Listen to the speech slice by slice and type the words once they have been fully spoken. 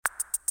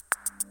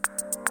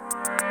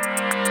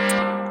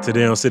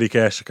Today on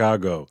CityCast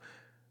Chicago,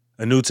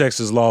 a new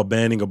Texas law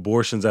banning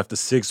abortions after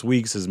 6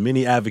 weeks has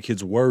many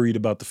advocates worried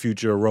about the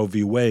future of Roe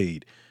v.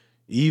 Wade,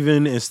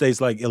 even in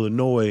states like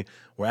Illinois,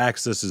 where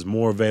access is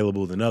more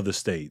available than other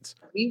states.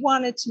 We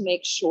wanted to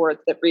make sure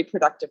that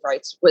reproductive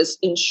rights was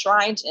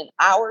enshrined in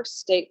our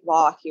state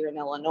law here in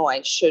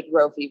Illinois should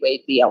Roe v.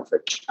 Wade be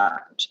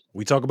overturned.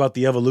 We talk about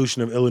the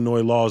evolution of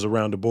Illinois laws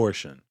around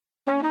abortion.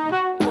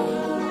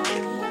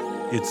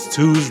 It's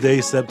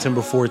Tuesday, September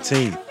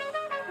 14th.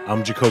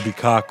 I'm Jacoby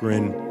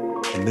Cochran,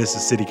 and this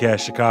is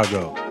CityCast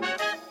Chicago.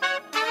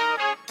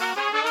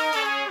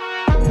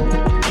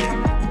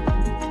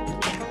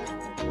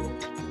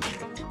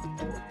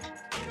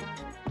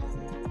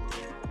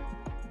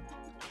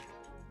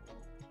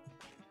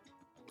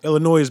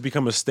 Illinois has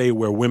become a state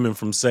where women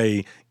from,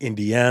 say,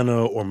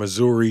 Indiana or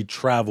Missouri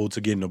travel to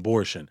get an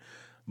abortion.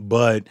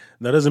 But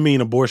that doesn't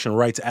mean abortion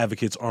rights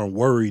advocates aren't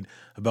worried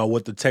about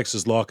what the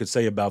Texas law could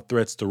say about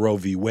threats to Roe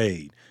v.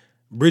 Wade.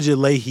 Bridget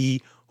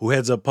Leahy, who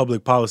heads up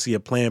public policy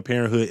at Planned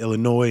Parenthood,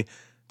 Illinois,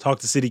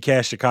 talked to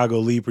CityCast Chicago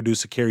lead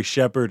producer Carrie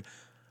Shepard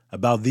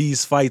about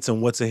these fights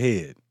and what's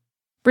ahead.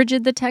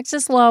 Bridget, the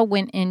Texas law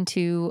went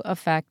into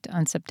effect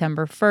on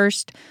September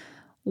 1st.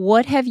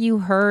 What have you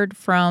heard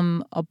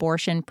from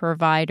abortion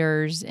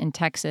providers in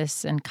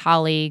Texas and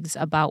colleagues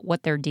about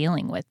what they're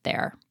dealing with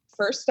there?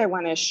 First, I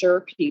want to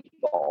assure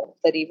people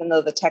that even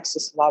though the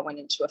Texas law went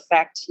into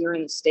effect here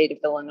in the state of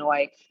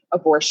Illinois,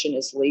 abortion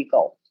is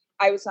legal.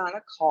 I was on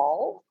a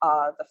call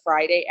the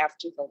Friday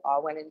after the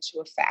law went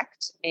into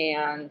effect,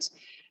 and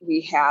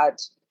we had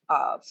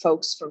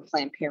folks from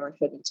Planned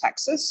Parenthood in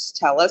Texas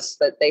tell us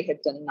that they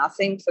had done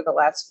nothing for the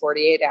last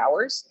 48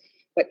 hours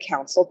but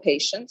counsel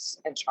patients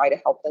and try to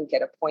help them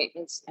get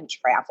appointments and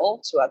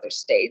travel to other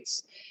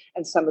states.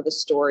 And some of the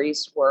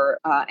stories were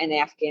an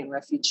Afghan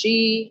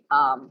refugee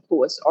who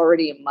was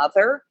already a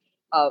mother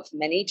of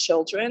many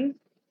children,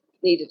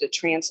 needed a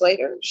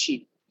translator.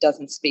 She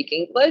doesn't speak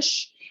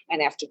English.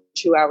 And after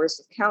 2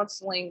 hours of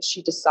counseling,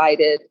 she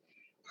decided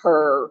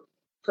her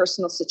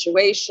personal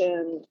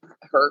situation,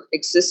 her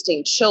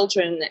existing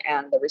children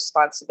and the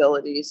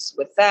responsibilities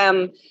with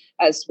them,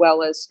 as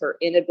well as her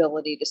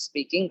inability to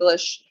speak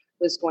English,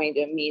 was going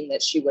to mean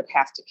that she would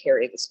have to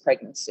carry this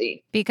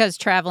pregnancy. Because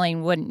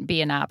traveling wouldn't be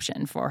an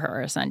option for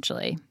her,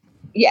 essentially.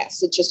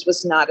 Yes, it just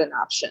was not an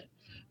option.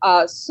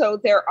 So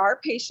there are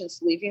patients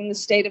leaving the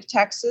state of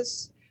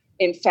Texas.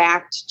 In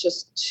fact,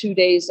 just 2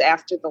 days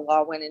after the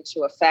law went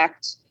into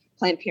effect,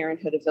 Planned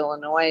Parenthood of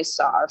Illinois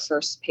saw our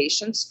first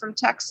patients from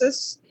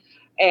Texas,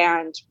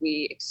 and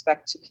we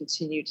expect to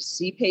continue to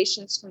see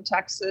patients from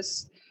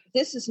Texas.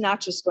 This is not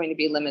just going to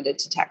be limited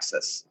to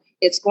Texas.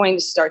 It's going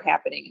to start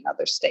happening in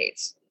other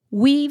states.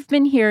 We've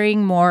been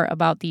hearing more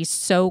about these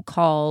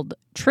so-called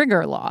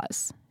trigger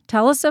laws.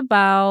 Tell us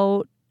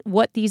about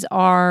what these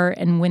are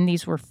and when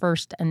these were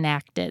first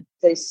enacted.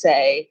 They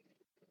say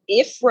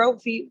if Roe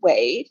v.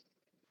 Wade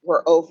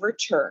were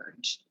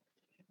overturned,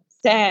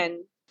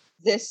 then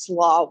this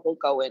law will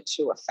go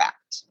into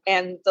effect.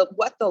 And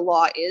what the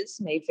law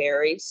is may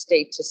vary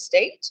state to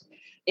state.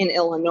 In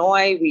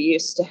Illinois, we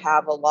used to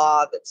have a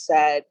law that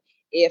said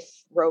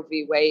if Roe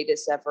v. Wade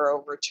is ever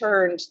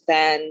overturned,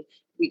 then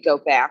we go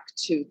back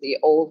to the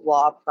old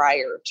law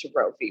prior to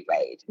Roe v.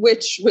 Wade,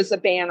 which was a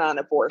ban on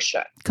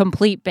abortion.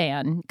 Complete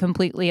ban,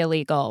 completely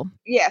illegal.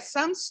 Yes,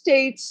 some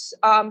states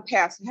have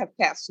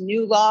passed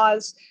new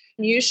laws.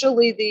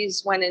 Usually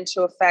these went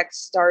into effect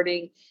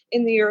starting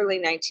in the early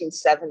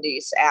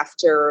 1970s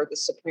after the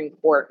Supreme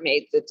Court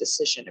made the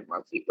decision in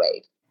Roe v.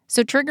 Wade.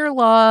 So trigger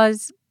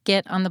laws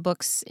get on the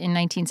books in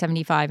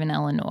 1975 in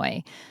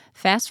Illinois.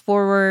 Fast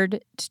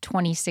forward to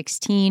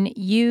 2016,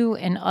 you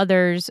and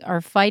others are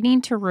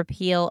fighting to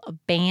repeal a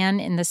ban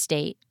in the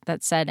state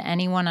that said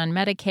anyone on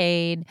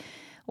Medicaid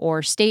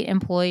or state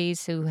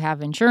employees who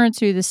have insurance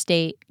through the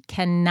state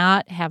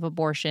cannot have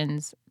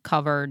abortions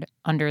covered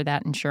under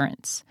that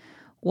insurance.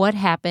 What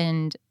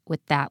happened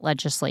with that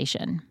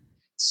legislation?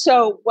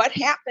 So what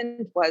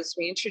happened was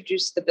we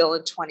introduced the bill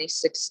in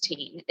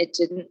 2016. It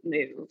didn't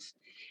move.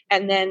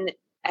 And then,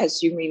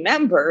 as you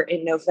remember,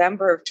 in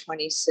November of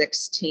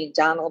 2016,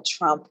 Donald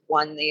Trump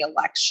won the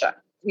election.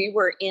 We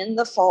were in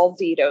the fall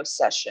veto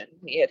session.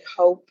 We had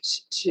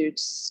hoped to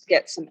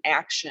get some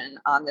action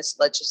on this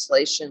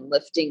legislation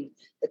lifting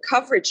the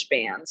coverage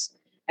bans.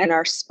 And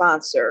our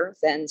sponsor,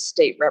 then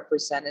State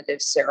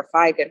Representative Sarah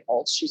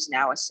Feigenholtz, she's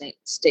now a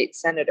state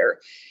senator,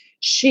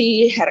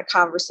 she had a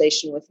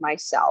conversation with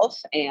myself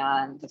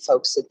and the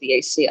folks at the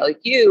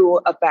ACLU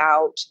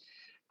about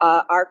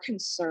our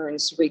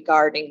concerns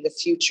regarding the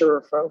future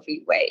of Roe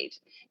v. Wade,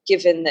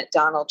 given that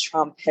Donald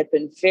Trump had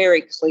been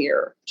very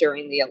clear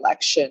during the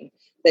election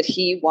that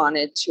he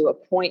wanted to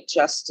appoint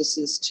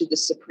justices to the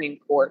Supreme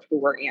Court who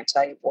were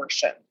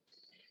anti-abortion.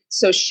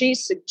 So she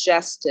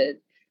suggested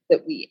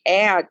that we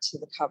add to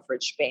the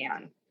coverage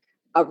ban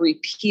a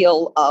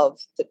repeal of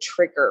the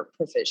trigger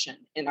provision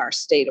in our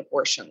state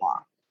abortion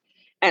law.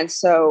 And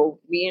so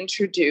we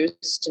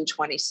introduced in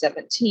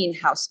 2017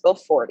 House Bill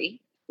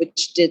 40,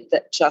 which did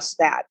just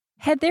that.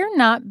 Had there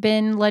not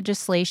been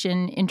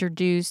legislation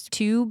introduced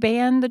to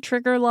ban the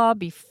trigger law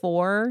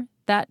before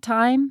that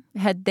time?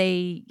 Had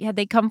they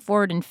come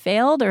forward and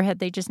failed, or had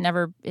they just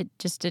never, it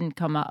just didn't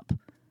come up?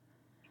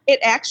 It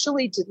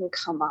actually didn't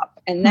come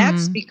up. And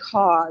that's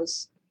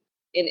because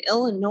in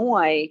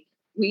Illinois,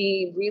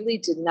 we really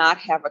did not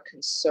have a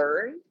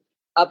concern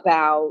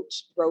about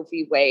Roe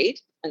v. Wade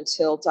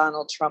until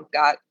Donald Trump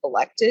got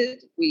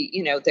elected.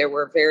 There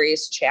were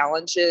various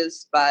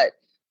challenges, but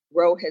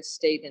Roe has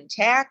stayed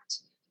intact.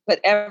 But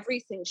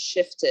everything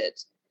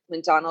shifted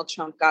when Donald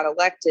Trump got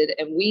elected.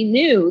 And we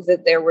knew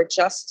that there were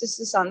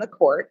justices on the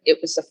court. It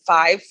was a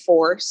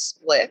 5-4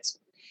 split.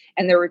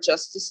 And there were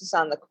justices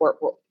on the court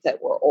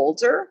that were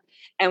older.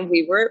 And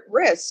we were at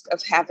risk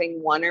of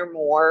having one or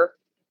more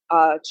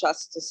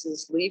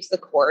justices leave the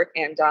court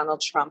and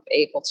Donald Trump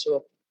able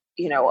to,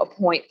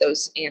 appoint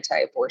those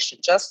anti-abortion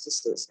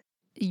justices.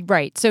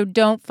 Right. So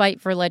don't fight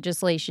for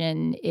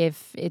legislation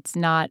if it's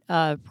not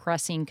a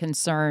pressing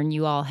concern.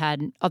 You all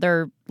had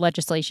other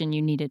legislation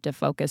you needed to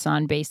focus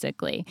on,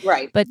 basically.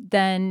 Right. But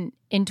then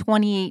in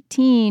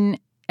 2018,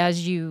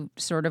 as you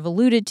sort of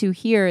alluded to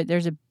here,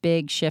 there's a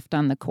big shift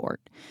on the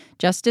court.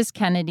 Justice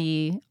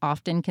Kennedy,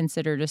 often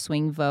considered a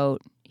swing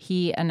vote,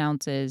 he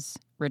announces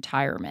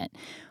retirement.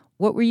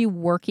 What were you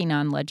working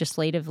on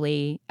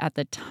legislatively at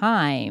the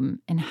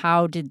time, and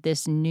how did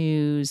this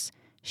news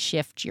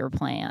shift your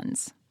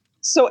plans?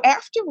 So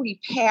after we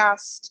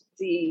passed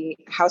the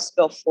House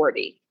Bill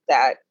 40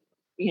 that,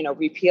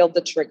 repealed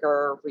the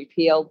trigger,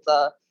 repealed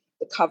the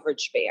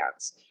coverage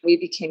bans, we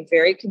became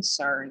very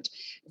concerned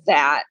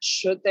that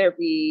should there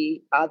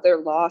be other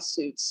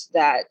lawsuits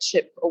that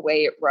chip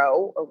away at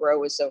Roe or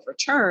Roe is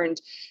overturned,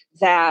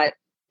 that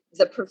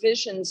the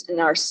provisions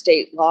in our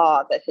state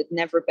law that had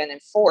never been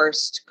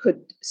enforced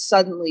could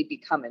suddenly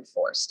become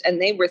enforced.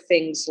 And they were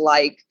things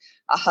like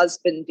a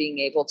husband being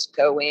able to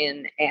go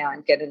in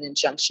and get an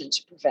injunction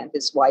to prevent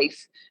his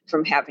wife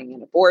from having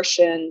an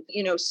abortion,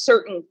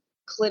 certain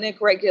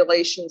clinic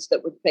regulations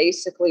that would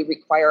basically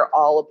require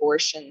all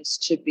abortions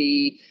to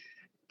be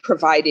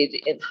provided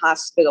in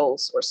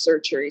hospitals or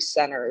surgery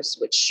centers,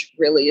 which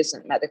really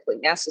isn't medically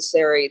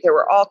necessary. There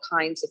were all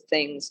kinds of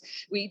things.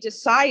 We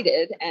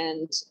decided,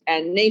 and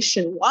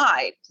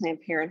nationwide,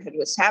 Planned Parenthood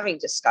was having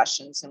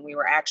discussions, and we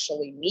were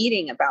actually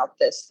meeting about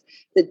this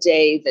the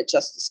day that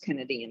Justice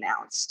Kennedy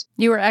announced.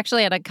 You were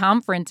actually at a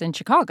conference in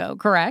Chicago,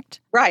 correct?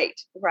 Right,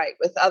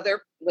 with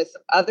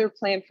other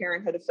Planned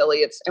Parenthood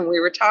affiliates, and we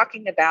were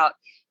talking about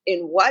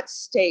in what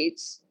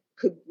states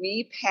could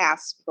we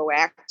pass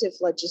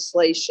proactive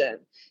legislation.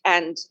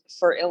 And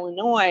for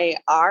Illinois,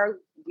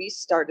 we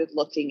started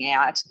looking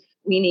at,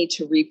 we need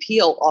to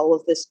repeal all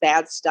of this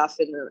bad stuff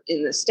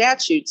in the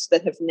statutes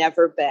that have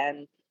never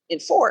been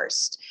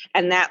enforced.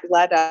 And that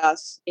led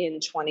us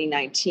in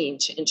 2019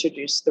 to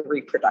introduce the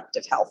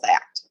Reproductive Health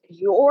Act.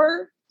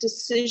 Your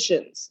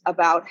decisions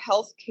about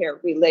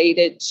healthcare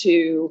related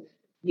to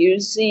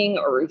using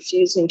or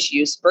refusing to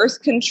use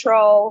birth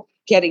control,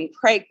 getting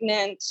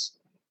pregnant,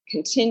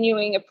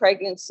 continuing a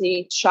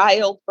pregnancy,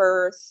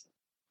 childbirth,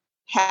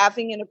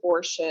 having an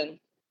abortion,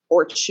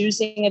 or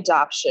choosing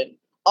adoption,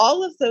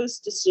 all of those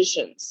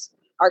decisions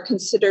are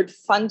considered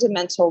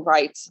fundamental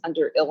rights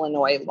under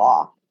Illinois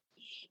law.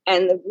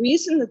 And the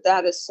reason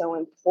that is so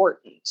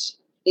important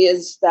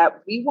is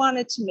that we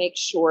wanted to make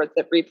sure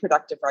that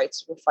reproductive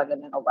rights were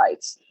fundamental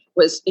rights,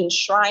 was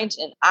enshrined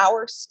in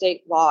our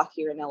state law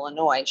here in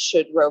Illinois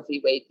should Roe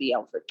v. Wade be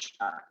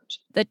overturned.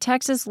 The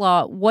Texas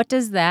law, what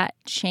does that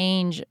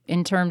change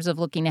in terms of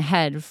looking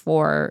ahead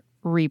for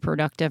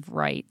reproductive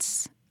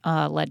rights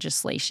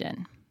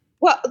legislation?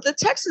 Well, the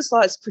Texas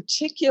law is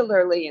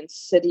particularly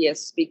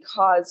insidious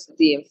because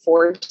the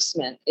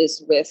enforcement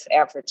is with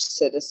average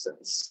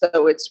citizens.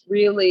 So it's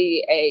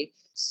really a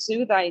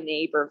sue thy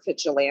neighbor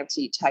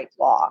vigilante type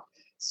law.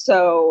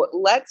 So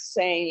let's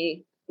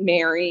say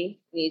Mary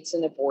needs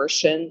an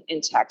abortion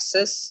in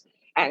Texas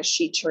and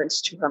she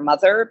turns to her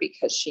mother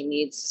because she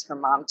needs her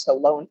mom to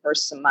loan her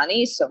some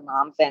money. So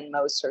mom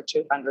Venmos her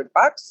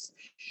 $200.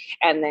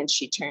 And then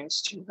she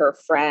turns to her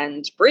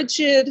friend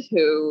Bridget,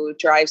 who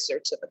drives her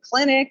to the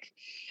clinic.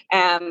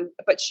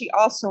 But she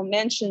also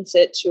mentions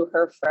it to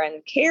her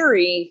friend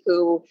Carrie,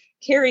 who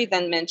Carrie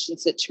then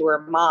mentions it to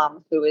her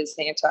mom, who is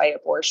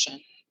anti-abortion.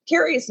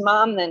 Carrie's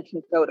mom then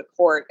can go to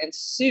court and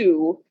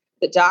sue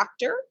the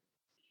doctor,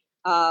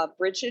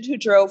 Bridget, who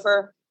drove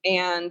her,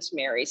 and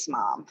Mary's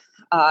mom,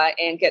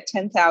 and get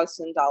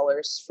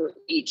 $10,000 for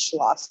each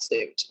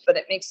lawsuit. But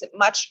it makes it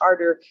much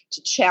harder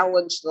to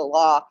challenge the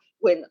law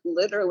when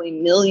literally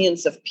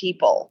millions of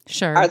people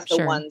are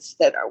the ones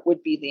that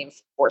would be the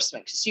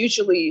enforcement. Because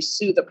usually you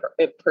sue the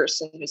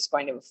person who's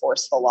going to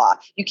enforce the law.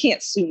 You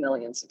can't sue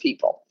millions of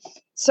people.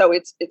 So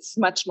it's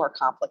much more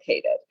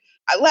complicated.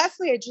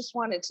 Lastly, I just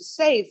wanted to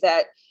say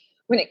that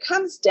when it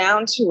comes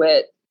down to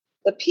it,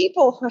 the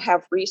people who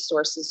have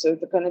resources are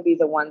going to be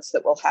the ones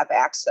that will have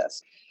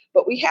access.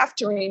 But we have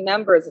to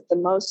remember that the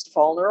most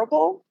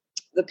vulnerable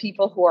the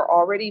people who are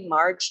already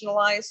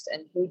marginalized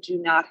and who do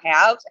not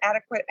have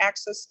adequate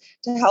access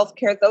to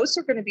healthcare, those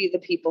are going to be the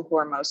people who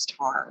are most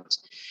harmed.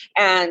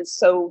 And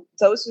so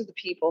those are the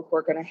people who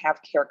are going to have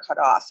care cut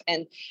off.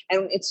 And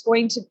it's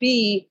going to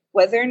be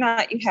whether or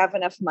not you have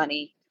enough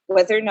money,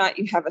 whether or not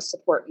you have a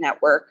support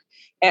network,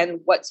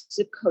 and what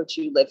zip code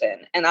you live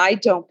in. And I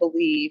don't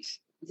believe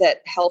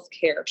that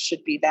healthcare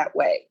should be that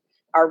way.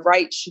 Our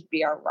rights should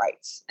be our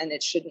rights, and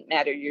it shouldn't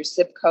matter your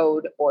zip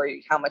code or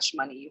how much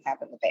money you have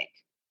in the bank.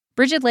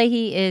 Bridget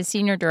Leahy is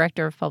Senior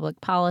Director of Public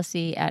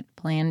Policy at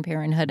Planned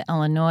Parenthood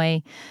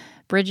Illinois.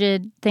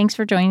 Bridget, thanks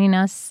for joining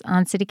us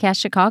on CityCast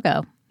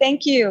Chicago.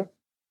 Thank you.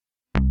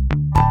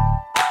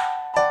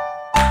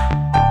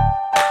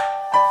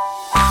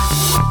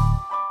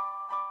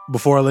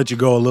 Before I let you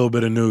go, a little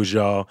bit of news,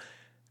 y'all.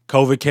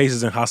 COVID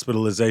cases and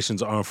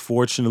hospitalizations are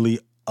unfortunately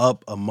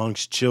up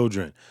amongst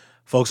children.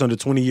 Folks under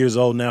 20 years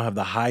old now have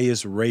the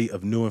highest rate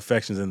of new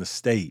infections in the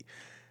state.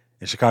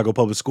 And Chicago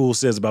Public Schools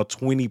says about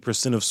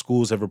 20% of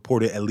schools have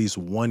reported at least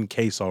one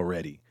case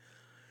already.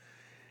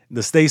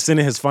 The state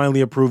Senate has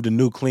finally approved a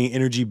new clean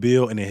energy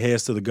bill, and it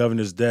heads to the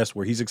governor's desk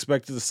where he's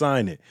expected to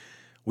sign it.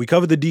 We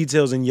covered the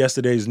details in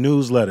yesterday's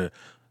newsletter,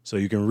 so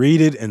you can read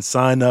it and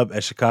sign up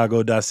at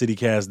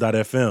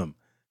chicago.citycast.fm.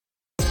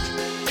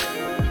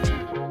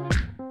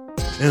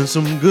 And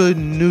some good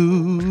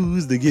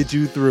news to get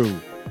you through.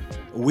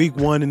 Week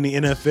 1 in the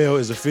NFL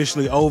is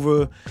officially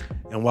over,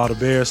 and while the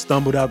Bears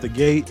stumbled out the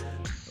gate,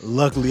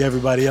 luckily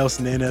everybody else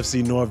in the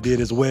NFC North did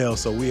as well,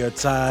 so we are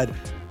tied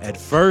at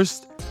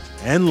first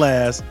and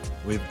last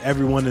with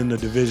everyone in the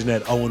division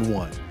at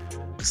 0-1.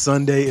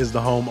 Sunday is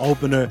the home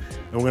opener,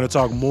 and we're going to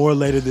talk more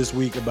later this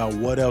week about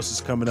what else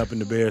is coming up in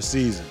the Bears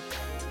season.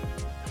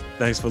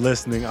 Thanks for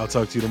listening. I'll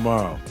talk to you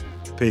tomorrow.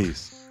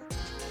 Peace.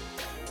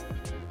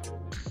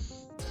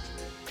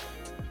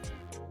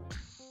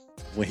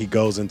 When he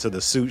goes into the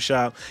suit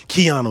shop,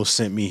 Keanu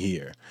sent me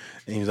here.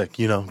 And he's like,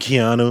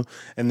 Keanu.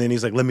 And then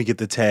he's like, let me get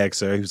the tag,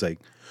 sir. He was like,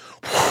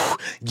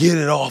 get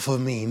it off of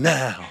me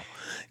now.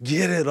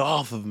 Get it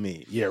off of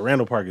me. Yeah,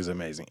 Randall Park is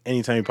amazing.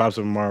 Anytime he pops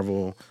up in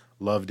Marvel,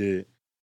 loved it.